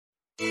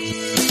Weather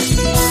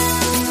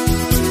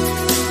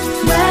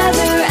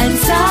and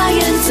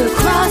science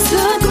across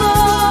the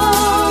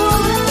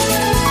globe.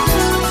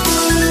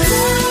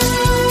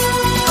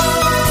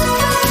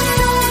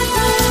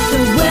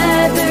 The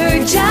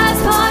Weather Jazz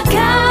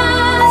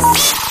Podcast.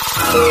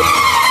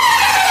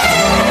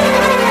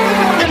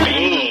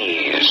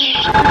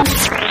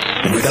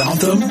 Without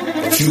them,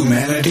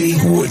 humanity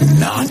would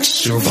not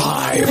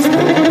survive.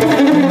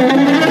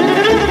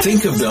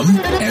 Think of them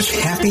as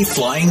happy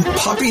flying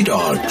puppy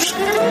dogs.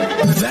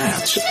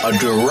 That's a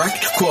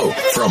direct quote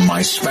from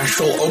my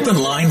special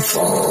Open Line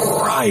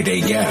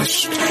Friday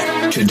guest.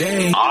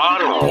 Today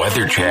on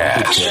Weather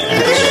Jazz.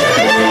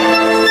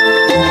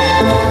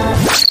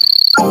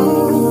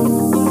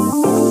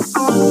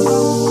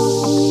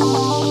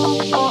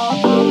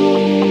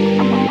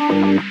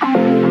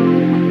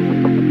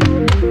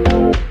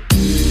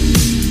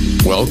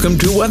 Welcome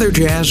to Weather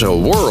Jazz, a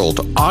world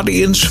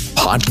audience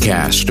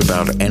podcast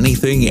about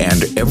anything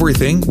and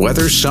everything,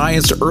 weather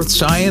science, earth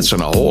science,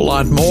 and a whole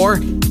lot more.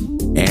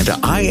 And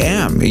I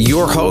am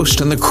your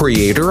host and the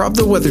creator of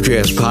the Weather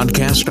Jazz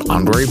podcast,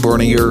 Andre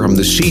Bernier. I'm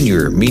the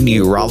senior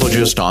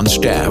meteorologist on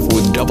staff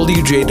with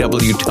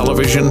WJW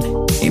Television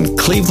in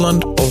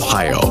Cleveland,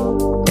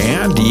 Ohio.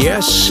 And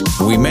yes,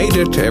 we made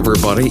it,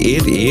 everybody.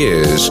 It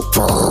is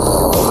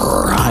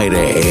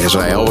Friday. As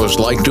I always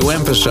like to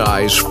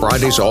emphasize,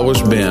 Friday's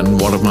always been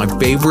one of my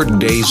favorite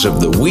days of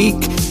the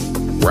week.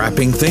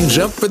 Wrapping things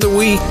up for the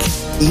week.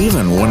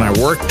 Even when I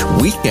worked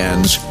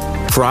weekends,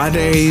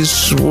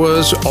 Fridays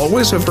was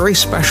always a very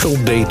special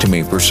day to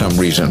me for some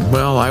reason.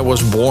 Well, I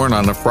was born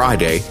on a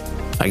Friday.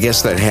 I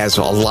guess that has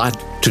a lot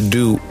to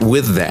do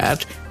with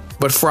that.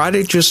 But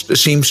Friday just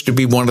seems to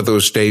be one of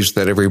those days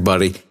that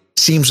everybody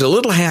seems a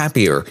little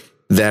happier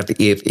that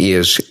it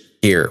is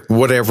here.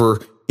 Whatever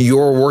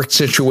your work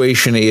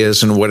situation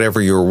is and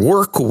whatever your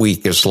work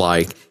week is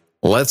like,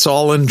 let's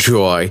all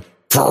enjoy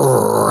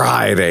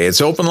Friday.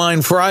 It's Open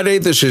Line Friday.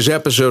 This is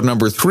episode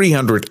number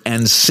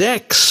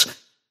 306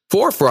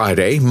 for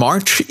Friday,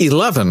 March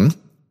 11,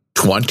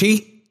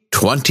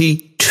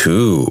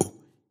 2022.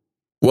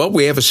 Well,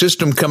 we have a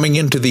system coming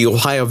into the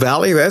Ohio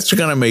Valley. That's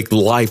going to make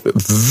life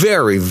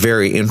very,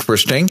 very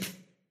interesting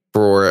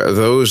for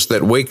those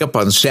that wake up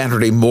on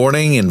Saturday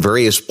morning in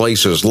various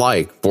places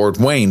like Fort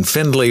Wayne,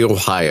 Findlay,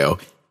 Ohio,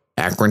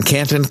 Akron,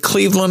 Canton,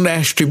 Cleveland,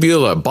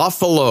 Ashtabula,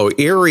 Buffalo,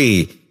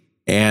 Erie,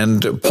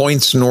 and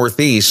points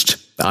northeast.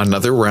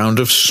 Another round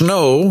of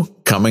snow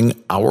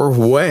coming our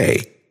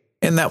way.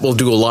 And that will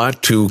do a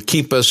lot to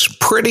keep us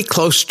pretty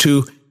close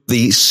to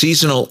the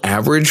seasonal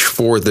average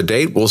for the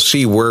date. We'll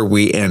see where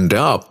we end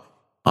up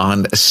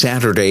on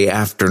Saturday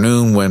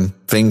afternoon when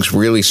things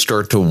really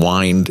start to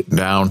wind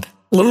down.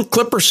 A little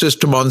clipper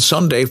system on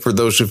Sunday for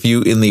those of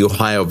you in the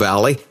Ohio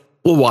Valley.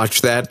 We'll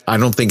watch that. I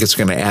don't think it's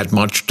going to add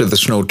much to the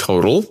snow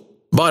total,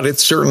 but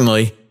it's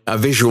certainly a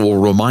visual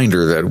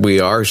reminder that we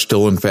are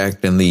still, in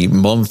fact, in the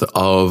month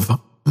of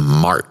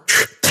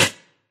March.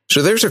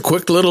 So there's a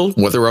quick little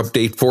weather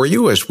update for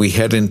you as we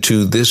head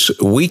into this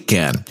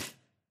weekend.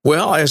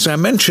 Well, as I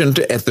mentioned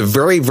at the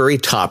very, very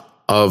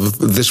top of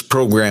this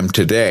program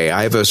today,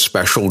 I have a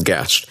special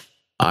guest.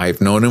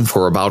 I've known him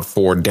for about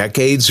 4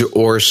 decades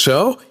or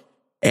so,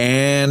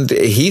 and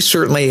he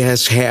certainly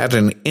has had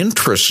an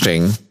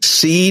interesting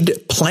seed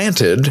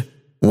planted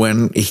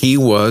when he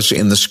was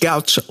in the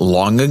Scouts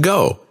long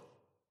ago.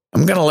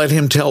 I'm going to let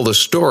him tell the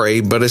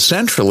story, but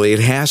essentially it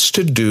has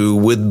to do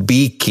with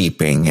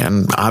beekeeping.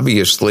 And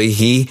obviously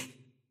he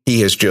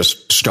has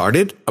just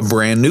started a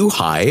brand new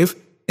hive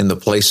in the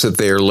place that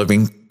they are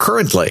living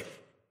currently.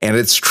 And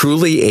it's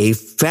truly a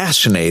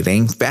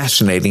fascinating,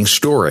 fascinating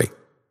story.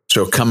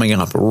 So coming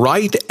up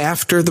right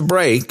after the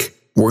break,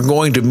 we're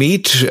going to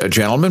meet a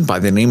gentleman by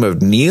the name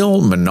of Neil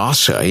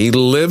Manasse. He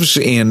lives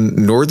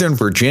in Northern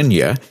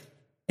Virginia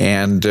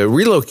and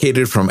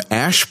relocated from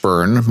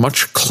Ashburn,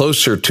 much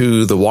closer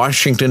to the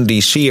Washington,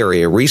 D.C.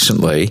 area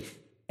recently,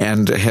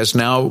 and has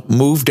now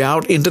moved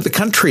out into the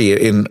country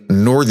in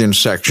northern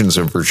sections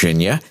of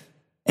Virginia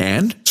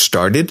and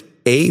started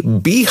a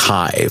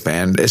beehive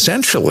and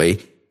essentially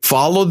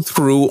followed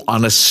through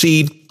on a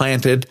seed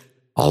planted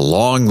a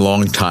long,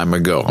 long time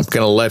ago. I'm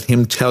going to let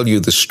him tell you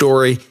the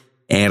story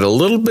and a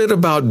little bit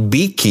about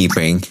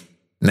beekeeping.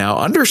 Now,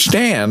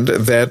 understand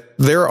that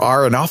there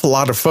are an awful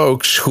lot of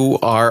folks who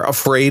are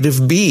afraid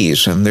of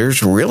bees, and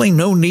there's really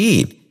no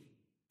need.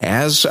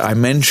 As I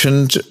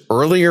mentioned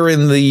earlier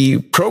in the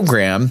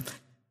program,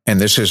 and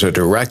this is a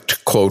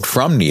direct quote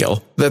from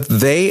Neil, that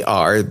they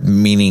are,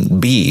 meaning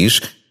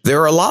bees,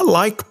 they're a lot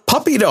like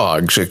puppy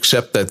dogs,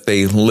 except that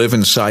they live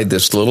inside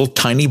this little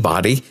tiny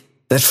body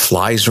that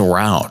flies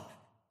around.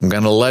 I'm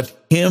going to let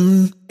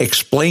him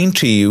explain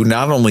to you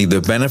not only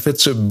the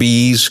benefits of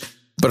bees,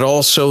 but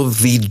also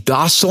the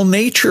docile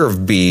nature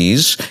of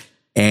bees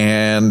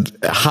and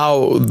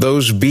how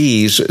those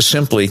bees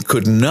simply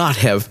could not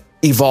have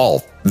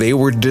evolved. They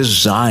were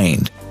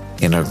designed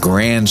in a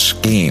grand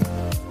scheme.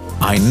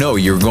 I know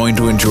you're going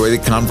to enjoy the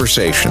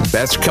conversation.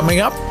 That's coming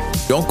up.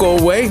 Don't go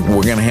away.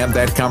 We're going to have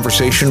that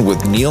conversation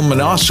with Neil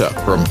Manasse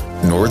from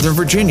Northern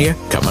Virginia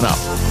coming up.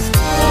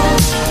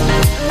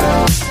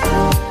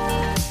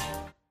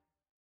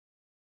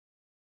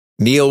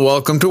 Neil,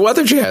 welcome to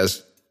Weather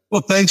Jazz.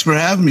 Well, thanks for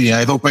having me.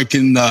 I hope I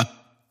can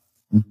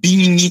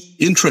be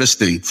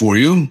interesting for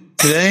you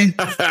today.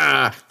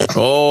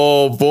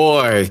 Oh,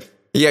 boy.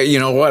 Yeah, you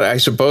know what? I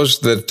suppose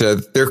that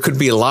there could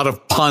be a lot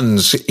of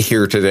puns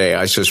here today,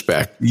 I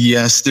suspect.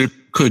 Yes, there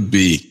could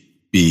be.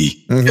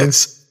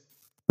 Yes.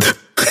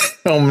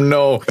 Oh,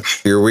 no.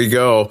 Here we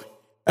go.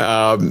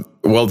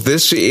 Well,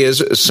 this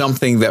is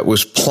something that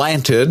was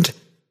planted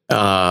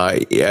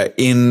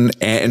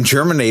and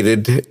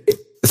germinated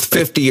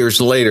 50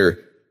 years later.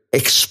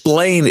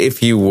 Explain,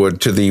 if you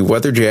would, to the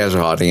Weather Jazz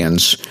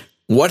audience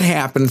what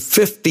happened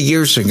 50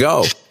 years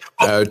ago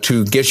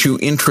to get you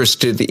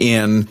interested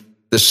in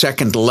the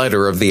second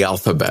letter of the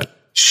alphabet.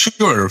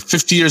 Sure.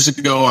 50 years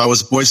ago, I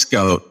was a Boy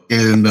Scout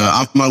and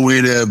on my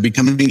way to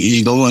becoming an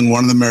Eagle. And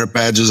one of the merit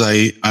badges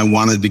I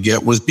wanted to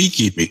get was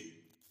beekeeping.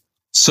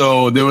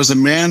 So there was a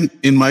man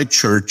in my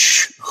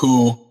church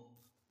who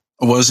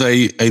was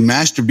a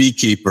master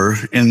beekeeper,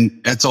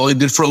 and that's all he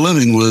did for a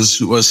living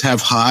was have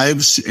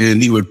hives,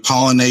 and he would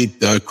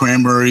pollinate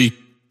cranberry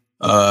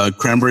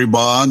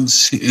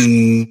bogs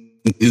in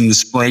the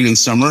spring and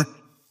summer.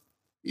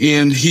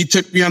 And he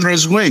took me under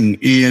his wing,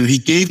 and he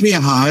gave me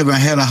a hive. I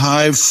had a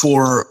hive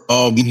for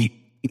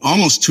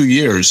almost 2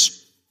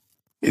 years,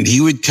 and he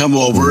would come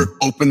over,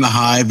 open the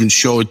hive, and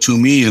show it to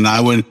me, and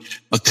I would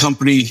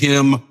accompany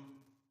him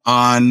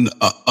on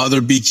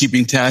other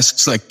beekeeping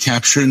tasks like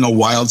capturing a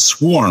wild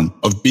swarm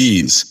of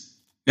bees.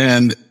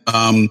 And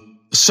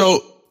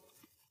so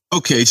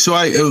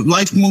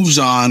life moves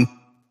on.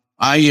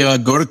 I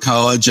go to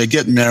college. I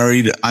get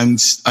married.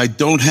 I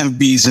don't have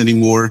bees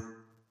anymore,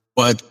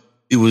 but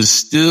it was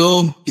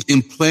still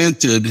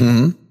implanted.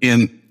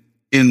 And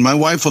my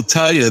wife will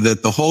tell you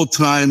that the whole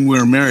time we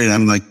were married,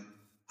 I'm like,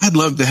 I'd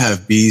love to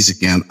have bees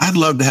again. I'd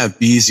love to have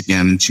bees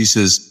again. And she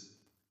says,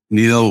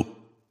 Neil,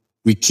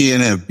 we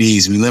can't have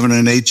bees. We live in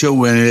an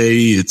HOA.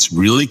 It's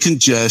really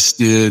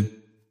congested.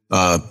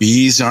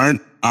 Bees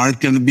aren't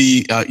going to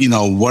be,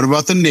 what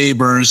about the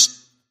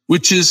neighbors?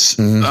 Which is,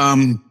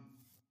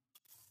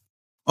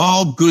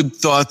 all good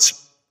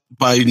thoughts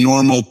by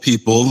normal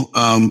people.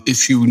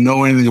 If you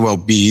know anything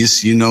about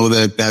bees, you know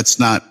that that's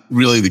not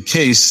really the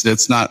case.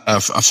 That's not a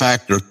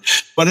factor.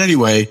 But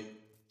anyway,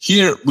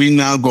 here we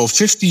now go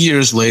 50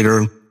 years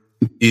later,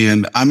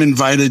 and I'm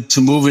invited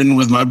to move in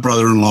with my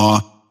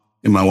brother-in-law.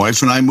 And my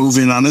wife and I move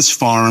in on his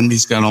farm.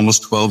 He's got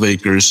almost 12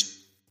 acres.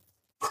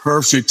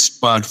 Perfect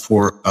spot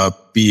for a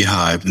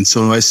beehive. And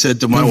so I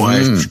said to my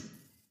wife,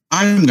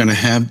 I'm going to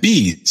have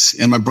bees.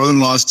 And my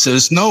brother-in-law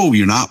says, no,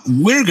 you're not.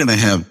 We're going to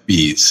have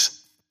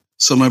bees.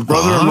 So my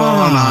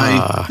brother-in-law and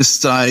I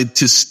decide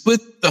to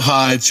split the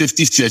hive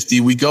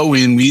 50-50. We go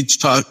in, we each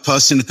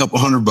toss in a couple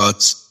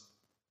 $100,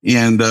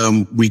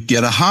 and we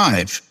get a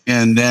hive.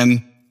 And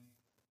then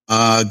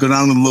go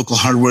down to the local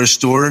hardware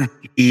store,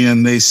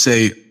 and they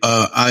say,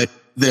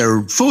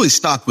 they're fully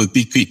stocked with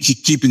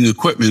beekeeping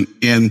equipment.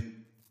 And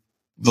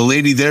the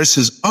lady there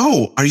says,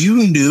 oh, are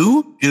you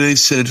new? And I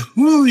said,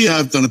 well, yeah,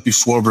 I've done it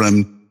before, but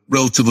I'm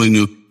relatively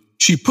new.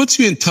 She puts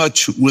me in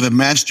touch with a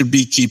master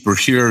beekeeper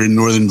here in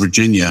Northern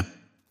Virginia.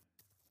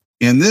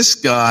 And this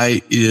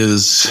guy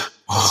is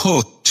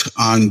hooked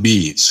on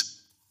bees.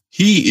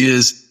 He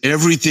is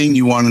everything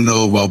you want to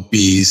know about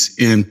bees.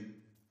 And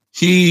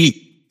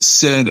he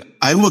said,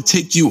 I will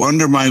take you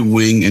under my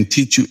wing and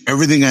teach you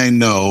everything I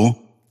know.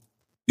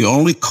 The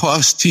only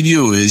cost to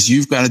you is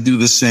you've got to do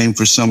the same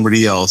for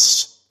somebody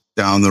else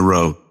down the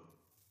road.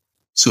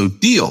 So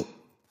deal.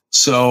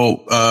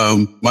 So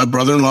my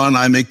brother-in-law and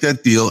I make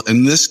that deal.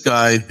 And this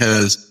guy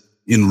has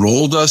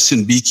enrolled us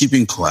in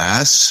beekeeping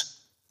class.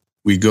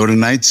 We go to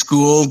night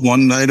school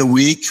one night a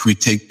week. We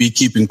take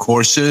beekeeping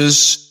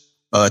courses.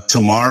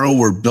 Tomorrow,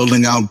 we're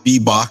building out bee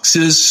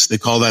boxes. They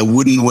call that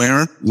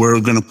woodenware. We're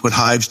going to put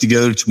hives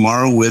together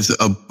tomorrow with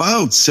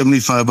about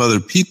 75 other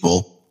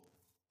people,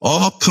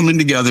 all coming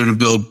together to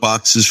build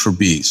boxes for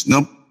bees.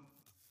 Now,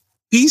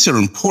 bees are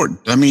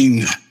important. I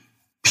mean,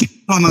 people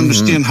don't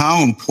understand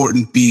how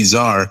important bees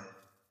are.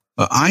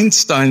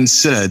 Einstein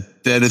said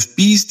that if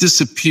bees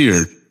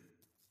disappeared,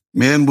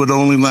 man would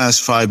only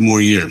last 5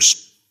 more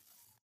years.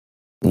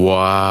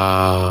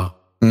 Wow.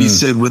 He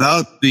said,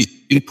 without the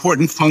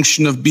important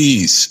function of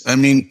bees, I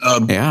mean,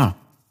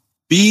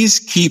 bees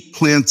keep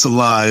plants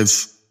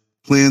alive.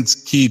 Plants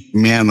keep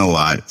man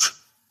alive.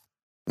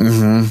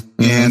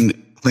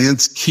 And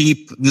plants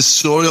keep the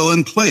soil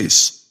in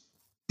place.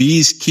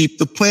 Bees keep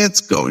the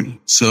plants going.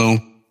 So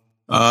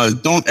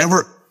don't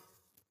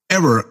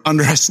ever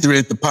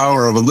underestimate the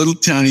power of a little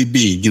tiny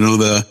bee,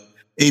 the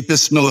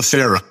Apis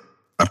mellifera,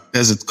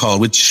 as it's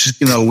called, which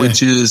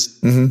is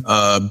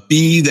a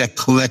bee that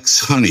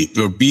collects honey,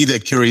 or bee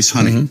that carries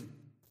honey.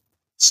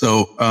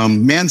 So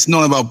man's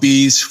known about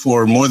bees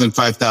for more than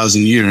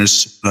 5,000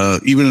 years.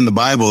 Even in the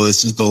Bible,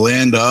 this is the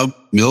land of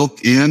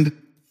milk and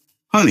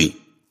honey.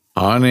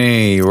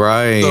 Honey,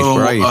 right, so,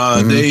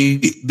 right.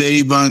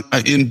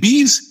 And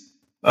bees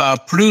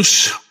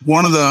produce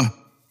one of the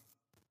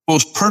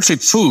most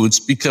perfect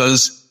foods,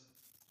 because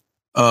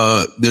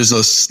There's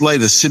a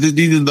slight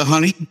acidity to the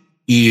honey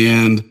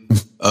and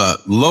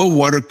low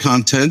water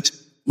content,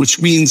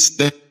 which means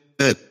that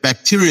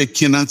bacteria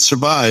cannot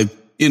survive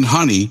in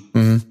honey.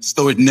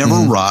 So it never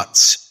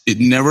rots. It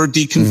never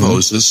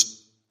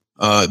decomposes.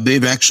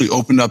 They've actually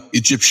opened up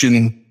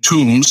Egyptian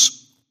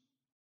tombs,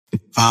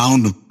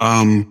 found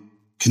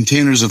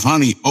containers of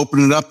honey, open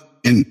it up,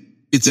 and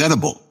it's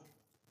edible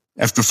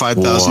after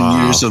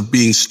 5,000 years of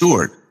being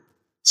stored.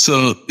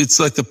 So it's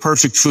like the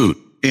perfect food.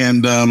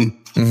 And I'll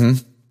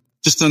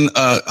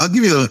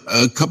give you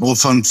a couple of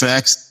fun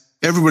facts.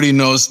 Everybody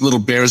knows little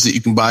bears that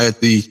you can buy at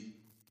the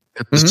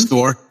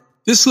store.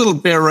 This little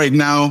bear right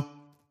now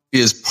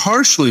is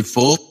partially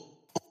full.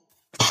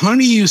 The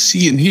honey you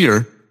see in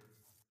here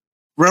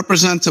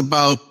represents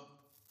about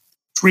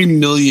 3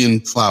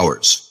 million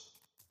flowers.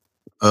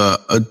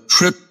 A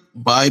trip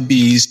by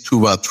bees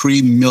to about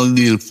 3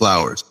 million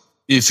flowers.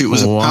 If it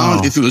was a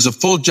pound, if it was a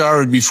full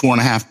jar, it'd be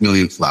 4.5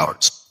 million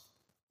flowers.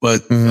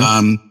 But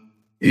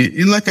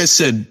like I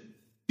said,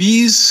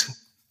 bees,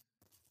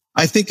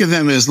 I think of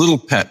them as little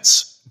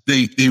pets.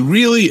 They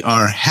really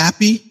are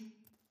happy.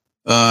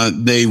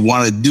 They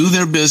want to do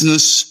their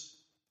business.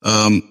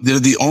 They're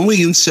the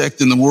only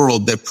insect in the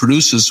world that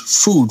produces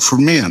food for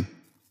man.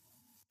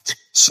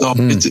 So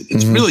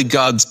it's really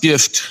God's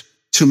gift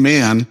to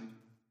man,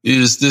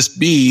 is this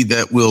bee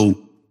that will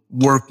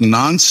work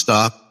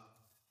nonstop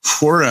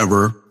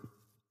forever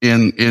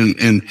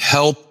and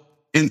help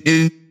and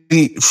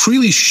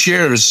freely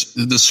shares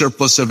the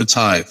surplus of its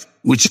hive,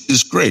 which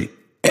is great.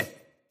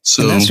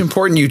 So and that's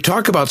important. You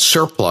talk about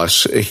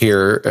surplus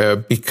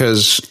here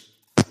because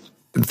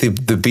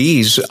the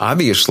bees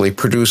obviously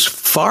produce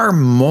far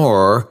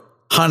more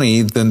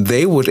honey than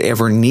they would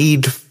ever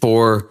need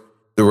for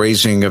the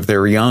raising of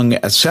their young,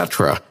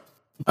 etc.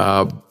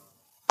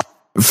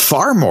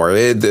 Far more.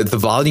 The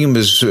volume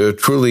is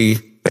truly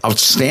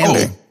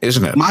outstanding,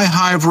 isn't it? My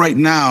hive right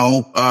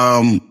now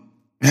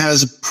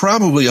has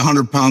probably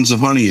 100 pounds of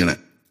honey in it.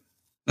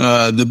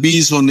 The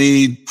bees will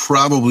need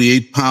probably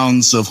 8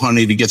 pounds of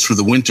honey to get through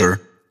the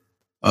winter.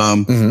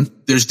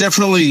 There's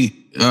definitely,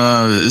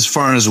 as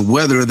far as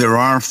weather, there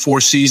are 4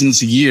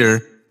 seasons a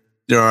year.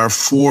 There are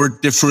 4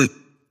 different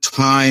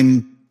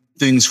time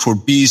things for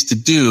bees to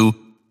do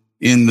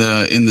in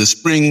the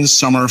spring,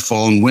 summer,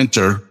 fall, and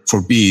winter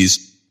for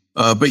bees.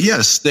 But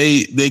yes,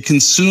 they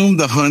consume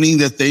the honey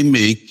that they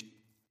make.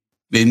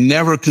 They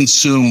never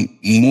consume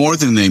more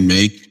than they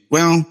make.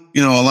 Well,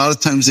 a lot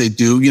of times they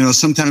do.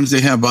 Sometimes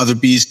they have other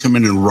bees come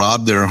in and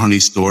rob their honey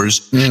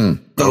stores.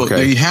 So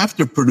they have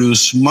to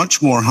produce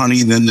much more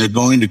honey than they're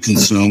going to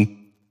consume.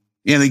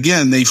 And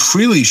again, they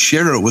freely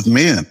share it with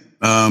man.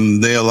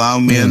 They allow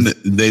man,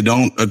 they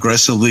don't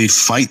aggressively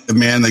fight the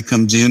man that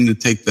comes in to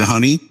take the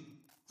honey.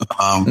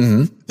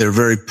 They're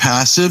very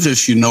passive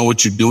if you know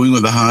what you're doing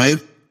with a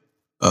hive.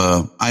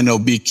 I know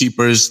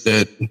beekeepers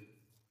that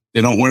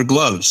they don't wear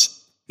gloves.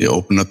 They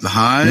open up the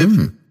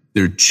hive.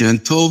 They're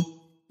gentle.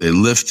 They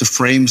lift the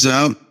frames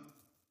out,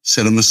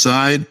 set them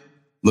aside,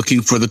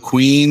 looking for the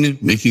queen,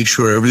 making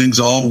sure everything's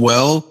all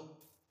well,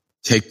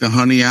 take the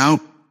honey out,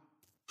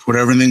 put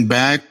everything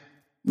back,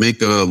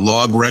 make a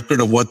log record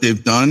of what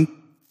they've done.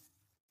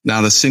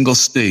 Not a single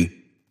sting.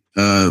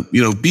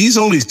 Bees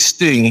only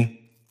sting.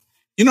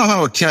 You know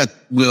how a cat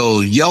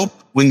will yelp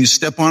when you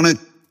step on it?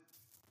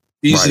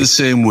 Bees are the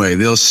same way.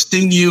 They'll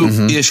sting you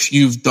if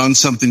you've done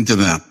something to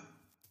them.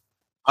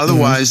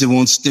 Otherwise, it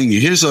won't sting you.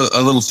 Here's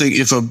a little thing.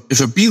 If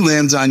a bee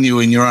lands on you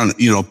and you're on,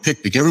 a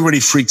picnic, everybody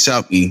freaks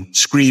out and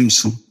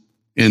screams.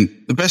 And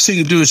the best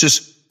thing to do is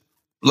just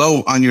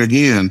blow on your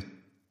hand.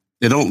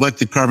 They don't like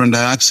the carbon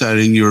dioxide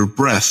in your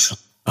breath.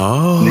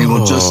 Oh, and they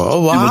will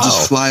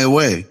just fly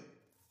away.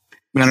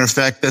 Matter of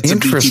fact, that's a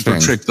beekeeper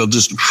trick. They'll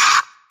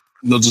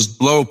just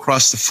blow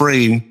across the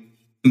frame,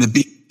 and the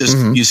bee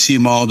you see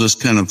them all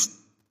just kind of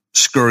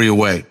scurry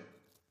away.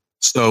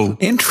 So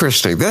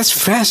interesting. That's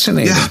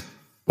fascinating. Yeah.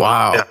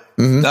 Wow.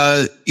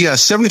 Yeah.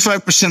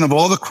 75% of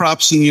all the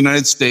crops in the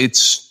United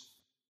States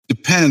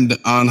depend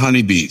on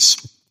honeybees.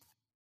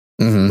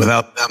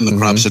 Without them, the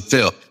crops would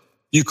fail.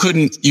 You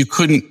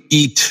couldn't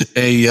eat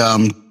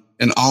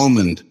an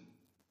almond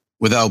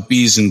without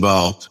bees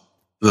involved.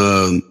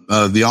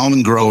 The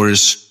almond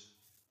growers,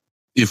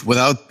 if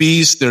without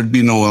bees, there'd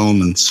be no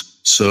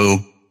almonds.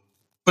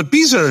 But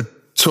bees are.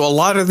 So a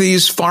lot of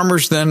these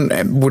farmers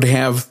then would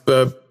have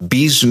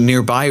bees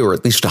nearby, or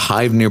at least a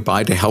hive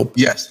nearby to help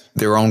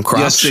their own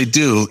crops? Yes, they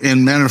do.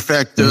 And matter of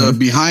fact,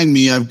 behind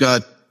me, I've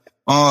got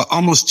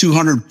almost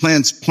 200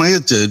 plants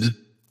planted,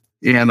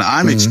 and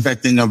I'm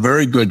expecting a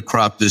very good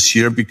crop this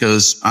year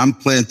because I'm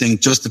planting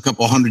just a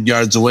couple 100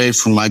 yards away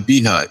from my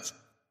beehive.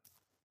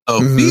 So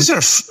these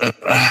are,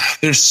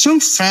 they're so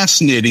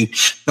fascinating.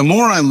 The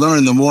more I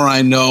learn, the more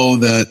I know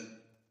that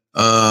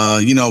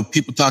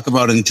people talk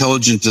about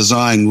intelligent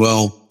design.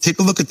 Well, take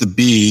a look at the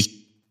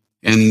bee,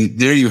 and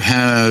there you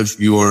have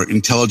your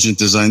intelligent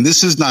design.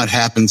 This is not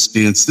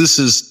happenstance. This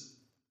is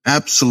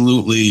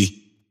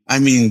absolutely,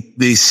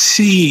 they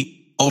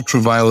see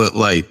ultraviolet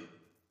light.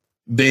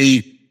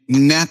 They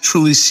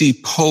naturally see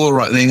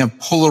they have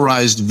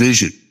polarized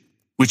vision.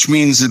 which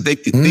means that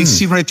they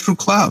see right through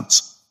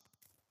clouds.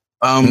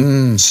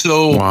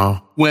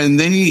 So when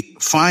they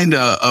find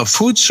a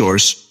food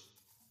source,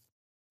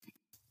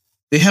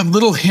 they have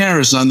little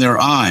hairs on their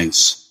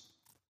eyes,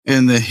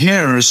 and the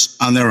hairs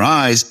on their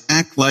eyes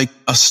act like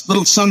a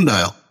little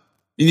sundial.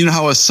 And you know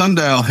how a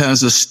sundial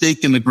has a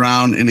stake in the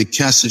ground and it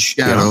casts a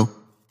shadow? Yeah.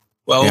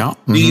 Well,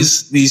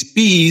 these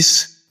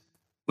bees,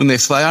 when they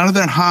fly out of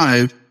their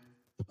hive,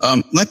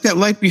 like that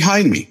light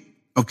behind me,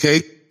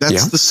 okay?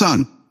 That's the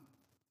sun.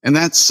 And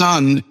that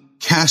sun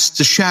casts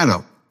a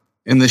shadow.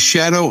 And the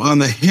shadow on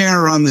the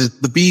hair on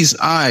the bee's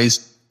eyes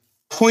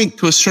point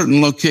to a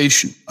certain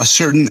location, a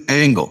certain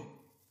angle.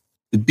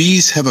 The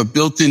bees have a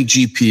built-in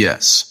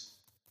GPS.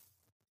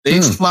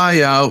 They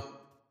fly out,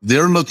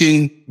 they're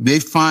looking, they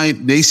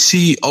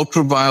see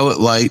ultraviolet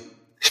light,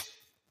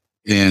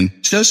 and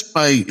just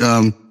by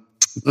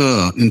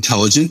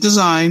intelligent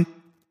design,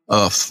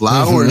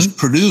 flowers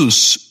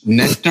produce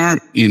nectar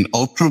in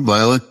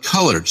ultraviolet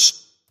colors.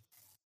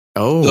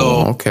 Oh,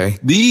 so okay.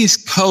 These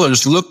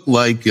colors look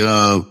like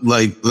a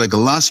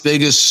Las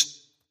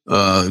Vegas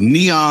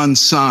neon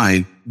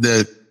sign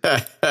that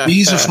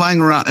bees are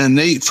flying around, and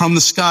they from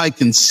the sky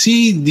can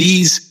see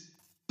these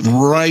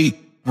bright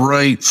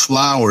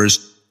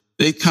flowers.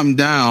 They come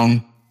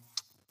down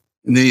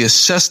and they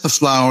assess the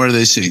flower.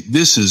 They say,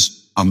 "This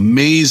is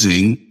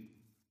amazing."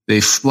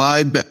 They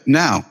fly back.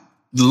 Now,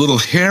 the little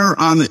hair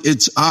on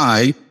its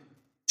eye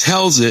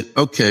tells it,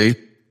 "Okay,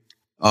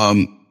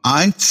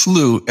 I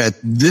flew at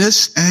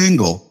this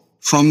angle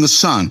from the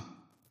sun.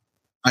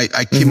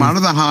 I came out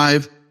of the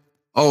hive.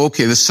 Oh,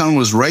 okay, the sun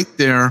was right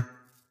there,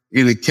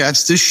 and it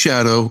cast this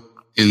shadow,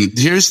 and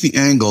here's the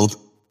angle."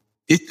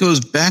 It goes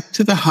back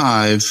to the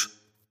hive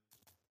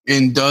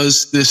and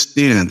does this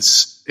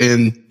dance.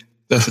 And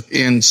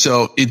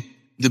so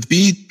the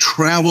bee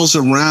travels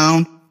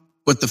around,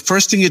 but the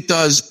first thing it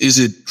does is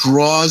it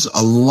draws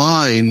a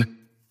line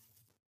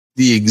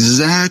the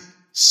exact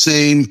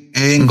same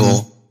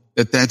angle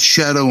that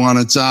shadow on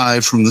its eye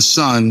from the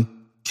sun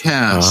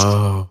cast.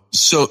 Oh.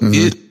 So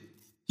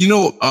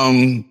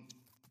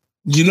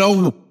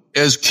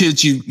as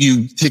kids,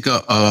 you take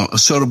a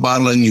soda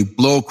bottle and you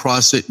blow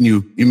across it and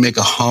you make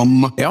a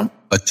hum,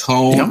 a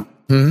tone.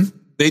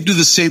 They do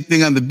the same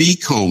thing on the bee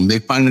comb. They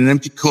find an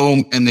empty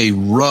comb and they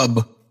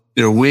rub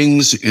their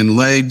wings and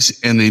legs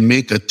and they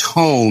make a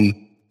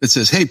tone that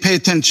says, "Hey, pay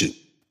attention."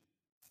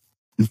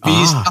 The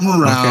bees come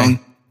around.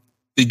 Okay.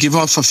 They give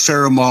off a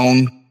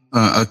pheromone,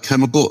 a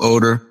chemical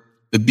odor.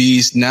 The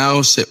bees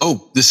now say,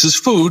 "Oh, this is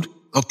food.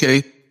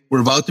 Okay,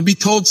 we're about to be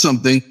told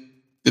something."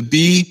 The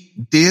bee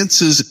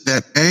dances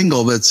that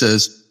angle that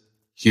says,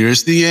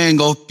 "Here's the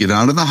angle. Get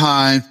out of the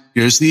hive.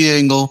 Here's the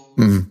angle."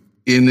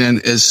 And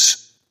then as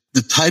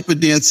the type of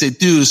dance they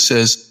do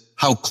says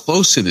how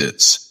close it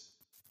is.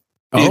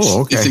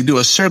 If they do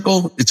a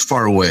circle, it's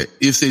far away.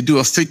 If they do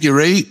a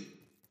figure eight,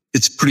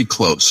 it's pretty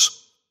close.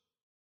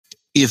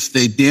 If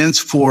they dance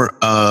for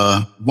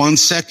 1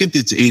 second,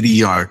 it's 80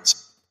 yards.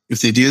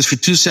 If they dance for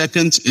 2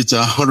 seconds, it's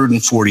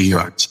 140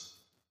 yards.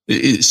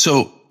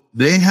 So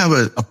they have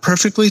a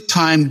perfectly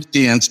timed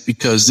dance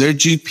because their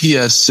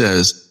GPS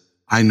says,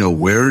 "I know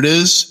where it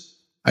is,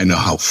 I know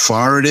how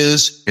far it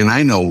is, and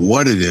I know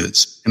what it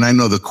is, and I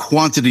know the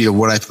quantity of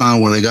what I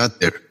found when I got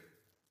there."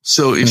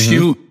 So if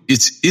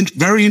it's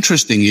very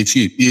interesting. If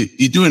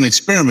you do an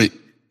experiment,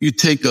 you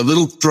take a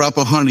little drop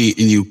of honey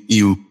and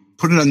you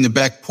put it on the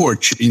back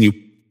porch and you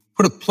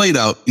put a plate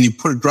out and you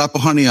put a drop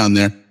of honey on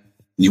there.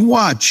 And you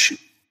watch. A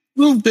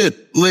little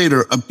bit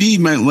later, a bee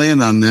might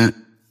land on that,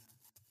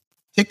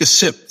 take a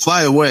sip,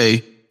 fly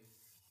away.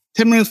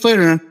 10 minutes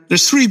later,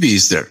 there's 3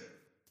 bees there.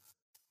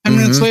 10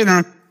 minutes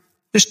later,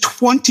 there's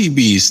 20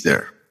 bees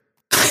there.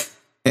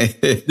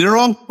 They're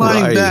all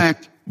flying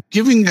back,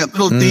 giving that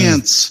little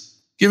dance,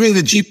 giving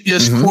the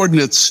GPS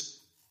coordinates,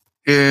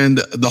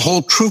 and the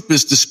whole troop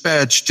is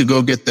dispatched to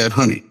go get that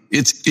honey.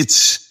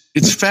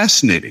 It's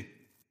fascinating.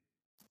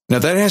 Now,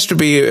 that has to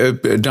be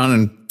done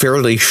in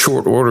fairly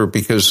short order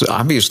because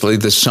obviously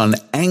the sun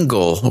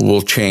angle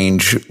will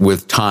change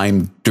with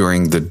time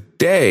during the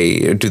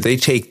day. Do they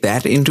take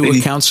that into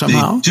account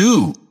somehow? They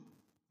do.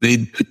 They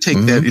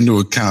take that into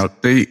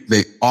account.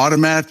 They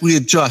automatically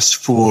adjust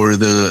for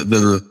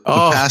the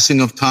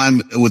passing of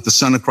time with the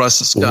sun across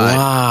the sky.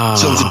 Wow.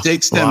 So if it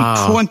takes them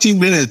 20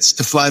 minutes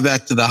to fly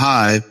back to the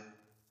hive,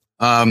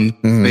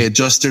 they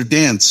adjust their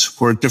dance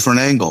for a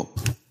different angle.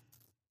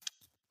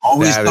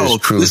 Always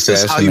told, this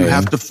is how you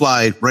have to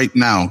fly right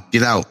now.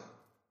 Get out.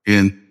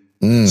 And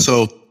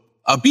so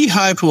a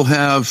beehive will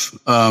have,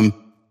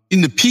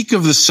 in the peak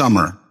of the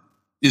summer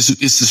is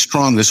the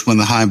strongest when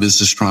the hive is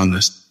the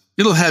strongest.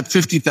 It'll have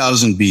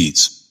 50,000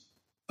 bees,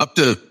 up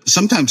to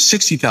sometimes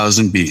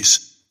 60,000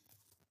 bees.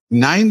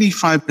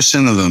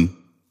 95% of them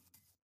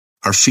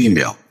are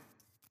female.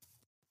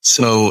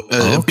 So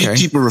a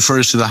beekeeper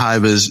refers to the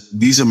hive as,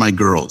 "These are my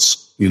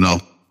girls," you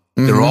know.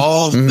 They're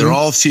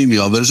all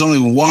female. There's only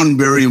one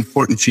very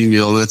important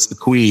female. That's the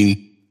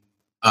queen.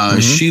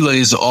 She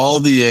lays all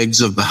the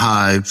eggs of the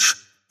hive.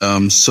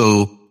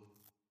 So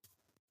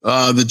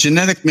The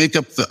genetic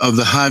makeup of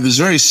the hive is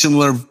very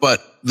similar,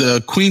 but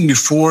the queen,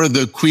 before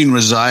the queen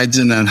resides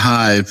in that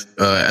hive,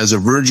 as a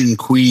virgin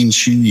queen,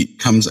 she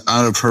comes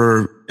out of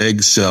her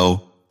egg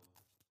cell,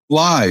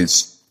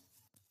 flies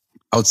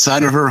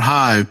outside of her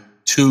hive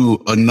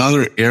to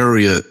another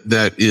area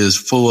that is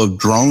full of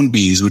drone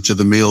bees, which are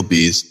the male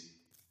bees.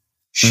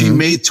 She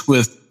mates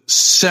with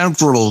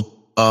several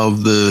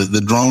of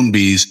the drone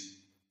bees,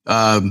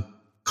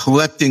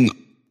 collecting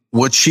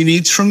what she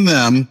needs from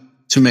them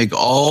to make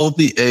all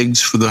the eggs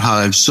for the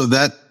hive. So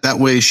that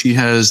way she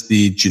has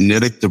the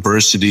genetic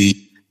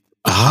diversity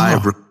the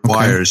hive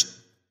requires. Okay.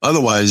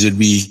 Otherwise it'd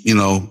be,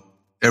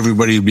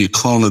 everybody would be a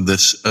clone of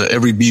this.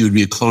 Every bee would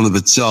be a clone of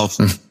itself,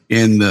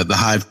 and the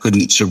hive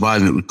couldn't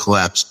survive. It would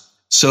collapse.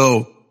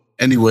 So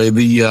anyway,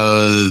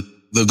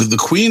 the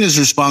queen is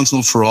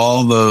responsible for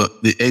all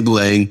the egg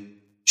laying.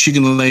 She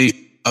can lay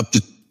up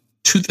to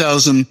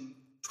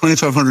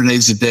 2,500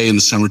 eggs a day in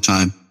the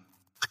summertime.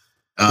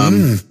 How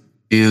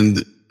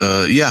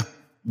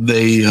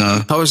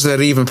is that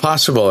even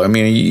possible? I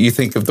mean, you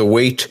think of the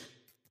weight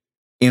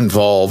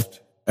involved,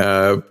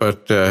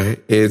 but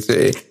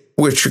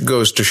which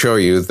goes to show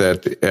you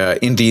that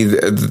indeed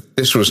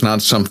this was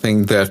not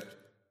something that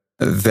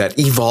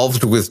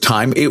evolved with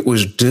time. It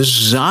was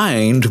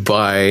designed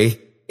by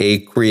a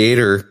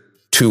creator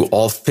to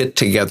all fit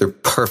together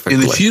perfectly.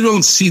 And if you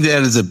don't see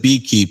that as a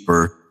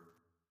beekeeper,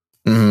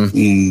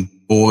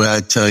 boy, I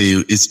tell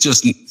you,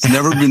 it's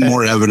never been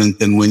more evident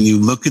than when you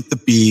look at the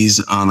bees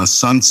on a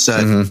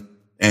sunset,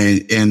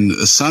 and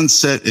the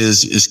sunset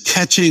is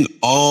catching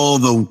all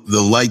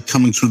the light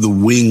coming through the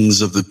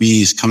wings of the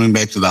bees coming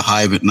back to the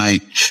hive at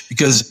night.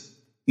 Because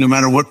no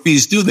matter what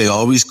bees do, they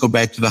always go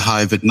back to the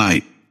hive at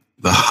night.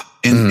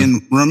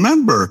 And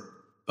remember,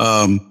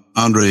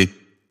 Andre,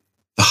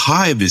 the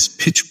hive is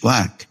pitch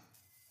black.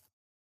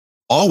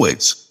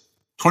 Always.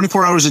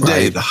 24 hours a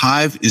day, the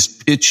hive is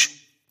pitch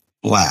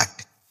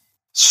black.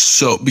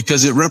 So,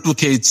 because it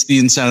replicates the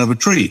inside of a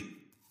tree.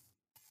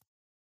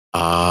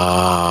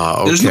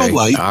 Okay. There's no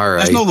light. All right.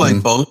 There's no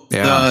light bulb.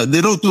 Yeah.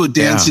 They don't do a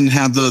dance and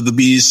have the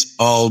bees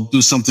all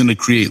do something to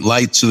create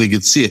light so they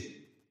can see it.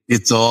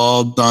 It's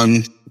all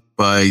done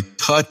by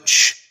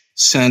touch,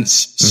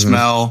 sense,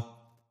 smell,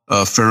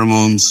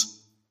 pheromones,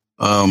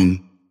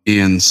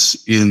 and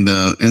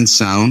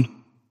sound.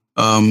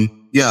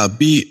 A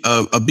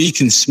bee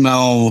can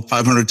smell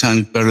 500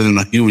 times better than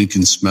a human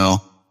can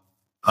smell.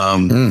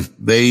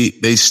 They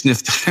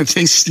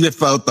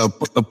sniff out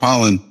the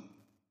pollen,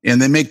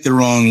 and they make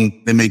their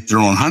own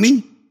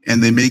honey,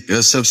 and they make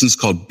a substance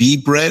called bee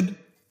bread.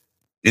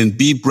 And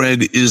bee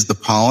bread is the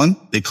pollen.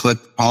 They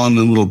collect the pollen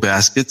in little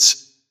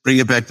baskets, bring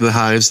it back to the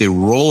hives. They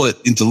roll it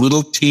into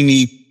little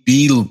teeny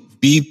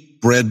bee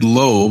bread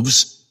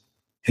loaves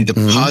and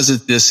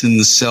deposit this in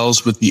the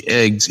cells with the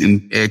eggs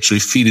and actually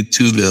feed it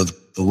to the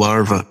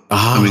larva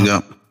coming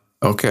up.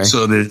 Okay.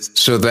 So that's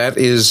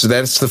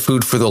the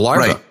food for the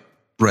larva.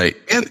 Right.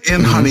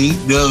 And honey,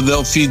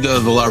 they'll feed the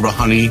larva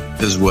honey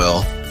as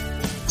well.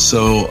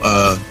 So,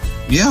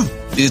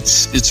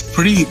 it's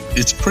pretty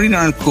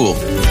darn cool.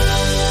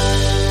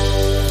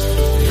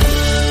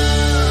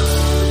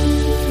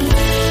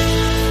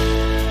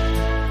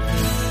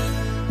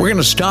 We're going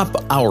to stop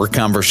our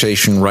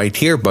conversation right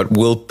here, but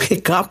we'll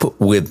pick up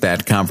with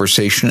that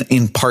conversation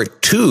in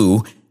part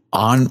 2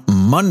 on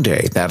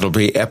Monday. That'll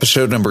be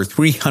episode number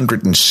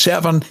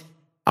 307,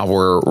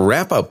 our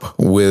wrap-up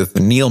with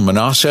Neil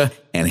Manassa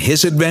and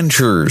his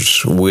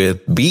adventures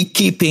with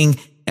beekeeping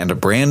and a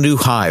brand new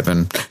hive.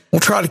 And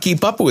we'll try to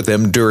keep up with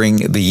him during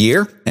the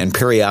year and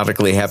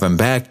periodically have him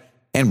back,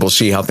 and we'll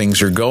see how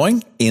things are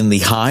going in the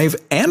hive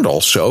and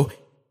also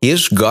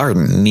his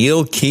garden.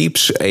 Neil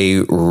keeps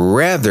a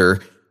rather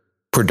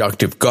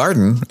productive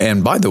garden,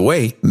 and by the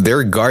way,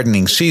 their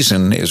gardening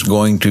season is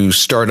going to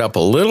start up a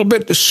little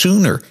bit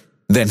sooner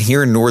than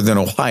here in Northern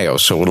Ohio,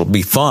 so it'll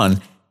be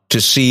fun to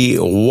see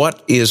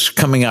what is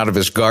coming out of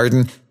his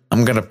garden.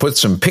 I'm going to put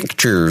some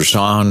pictures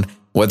on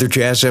Weather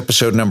Jazz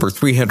episode number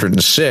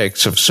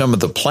 306 of some of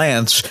the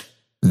plants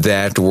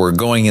that were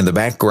going in the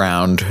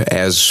background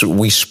as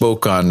we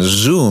spoke on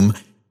Zoom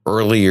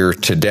earlier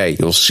today.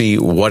 You'll see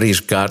what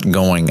he's got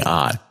going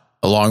on,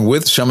 along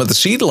with some of the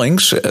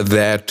seedlings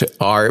that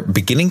are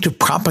beginning to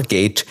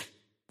propagate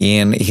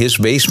in his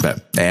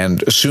basement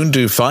and soon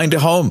to find a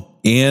home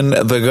in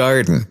the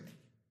garden.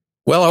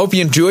 Well, I hope you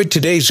enjoyed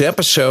today's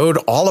episode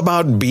all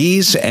about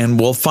bees, and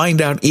we'll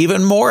find out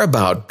even more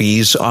about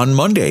bees on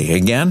Monday.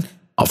 Again,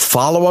 a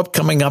follow-up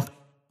coming up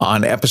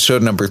on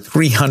episode number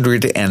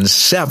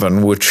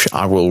 307, which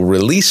I will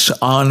release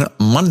on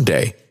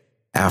Monday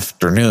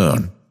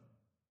afternoon.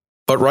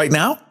 But right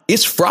now,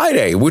 it's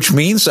Friday, which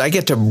means I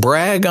get to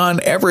brag on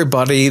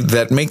everybody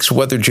that makes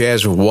Weather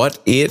Jazz what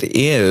it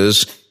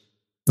is.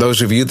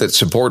 Those of you that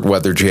support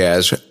Weather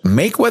Jazz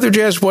make Weather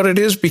Jazz what it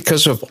is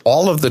because of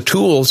all of the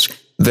tools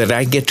that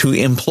I get to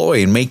employ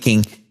in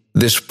making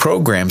this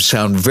program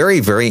sound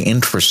very, very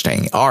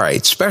interesting. All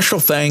right, special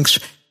thanks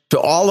to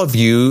all of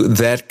you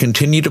that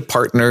continue to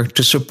partner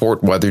to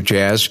support Weather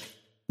Jazz.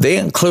 They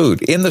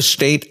include, in the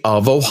state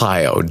of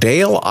Ohio,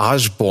 Dale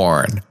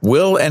Osborne,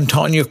 Will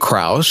Antonia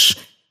Krause,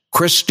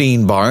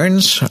 Christine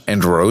Barnes,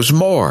 and Rose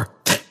Moore.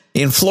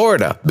 In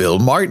Florida, Bill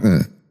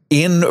Martin.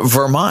 In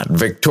Vermont,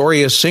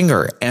 Victoria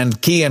Singer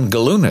and Kian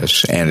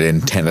Galunas. And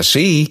in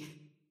Tennessee,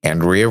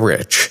 Andrea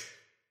Rich.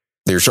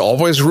 There's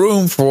always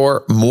room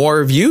for more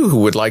of you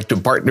who would like to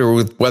partner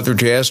with Weather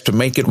Jazz to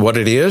make it what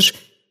it is.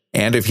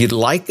 And if you'd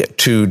like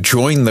to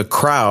join the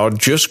crowd,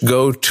 just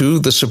go to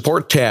the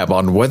support tab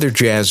on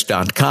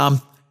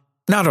weatherjazz.com.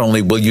 Not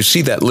only will you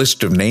see that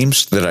list of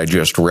names that I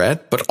just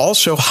read, but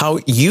also how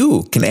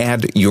you can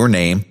add your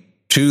name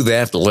to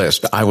that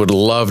list. I would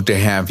love to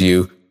have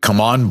you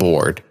come on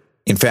board.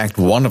 In fact,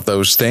 one of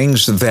those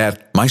things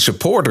that my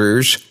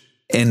supporters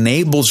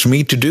enables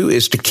me to do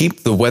is to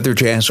keep the Weather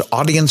Jazz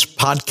Audience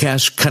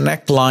Podcast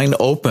Connect line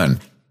open.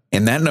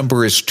 And that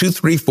number is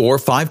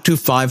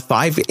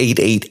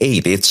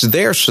 234-525-5888. It's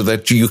there so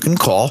that you can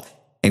call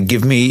and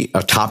give me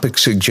a topic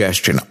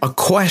suggestion, a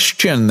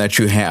question that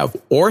you have,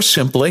 or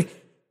simply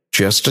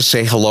just to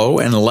say hello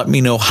and let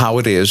me know how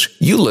it is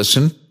you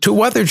listen to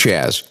Weather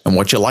Jazz and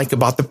what you like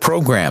about the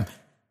program.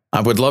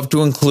 I would love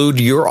to include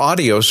your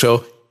audio,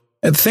 so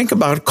think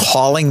about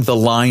calling the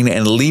line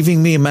and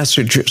leaving me a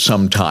message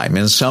sometime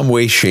in some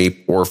way,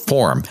 shape, or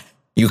form.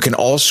 You can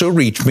also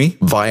reach me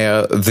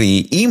via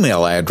the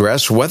email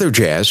address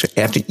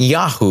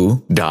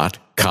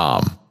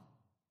weatherjazz@yahoo.com.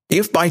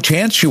 If by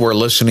chance you are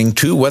listening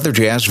to Weather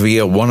Jazz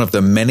via one of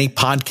the many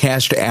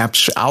podcast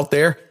apps out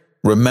there,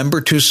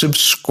 remember to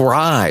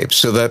subscribe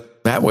so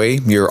that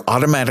way you're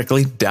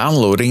automatically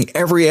downloading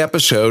every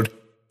episode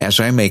as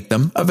I make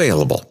them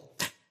available.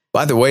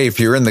 By the way,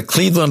 if you're in the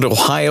Cleveland,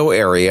 Ohio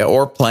area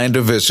or plan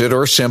to visit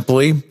or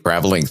simply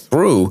traveling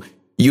through,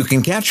 you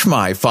can catch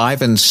my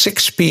 5 and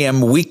 6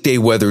 p.m. weekday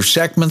weather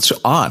segments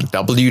on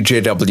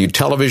WJW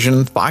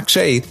Television, Fox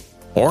 8,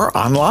 or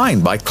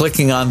online by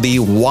clicking on the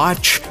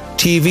Watch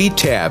TV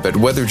tab at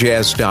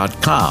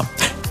weatherjazz.com.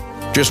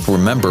 Just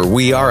remember,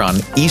 we are on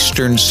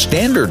Eastern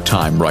Standard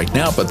Time right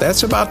now, but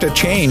that's about to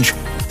change.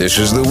 This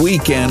is the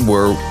weekend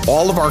where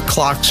all of our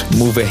clocks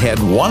move ahead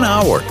 1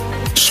 hour,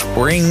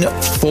 spring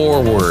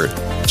forward,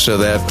 so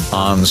that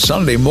on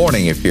Sunday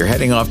morning, if you're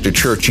heading off to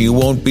church, you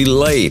won't be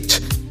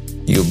late.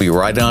 You'll be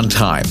right on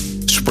time.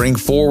 Spring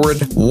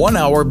forward 1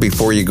 hour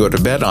before you go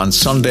to bed on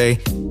Sunday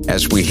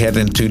as we head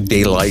into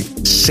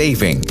daylight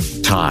saving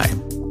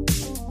time.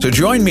 So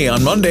join me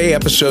on Monday,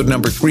 episode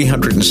number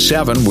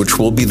 307, which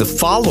will be the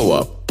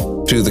follow-up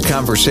to the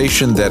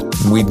conversation that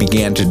we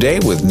began today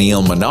with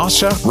Neil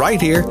Manassa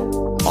right here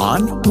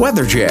on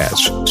Weather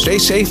Jazz. Stay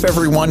safe,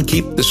 everyone.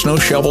 Keep the snow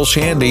shovels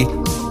handy.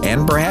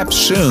 And perhaps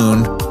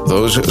soon,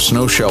 those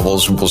snow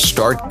shovels will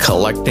start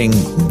collecting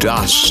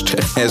dust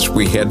as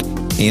we head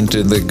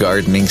into the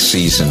gardening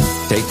season.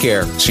 Take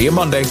care. See you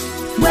Monday.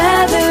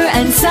 Weather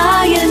and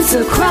science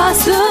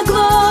across the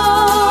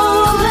globe.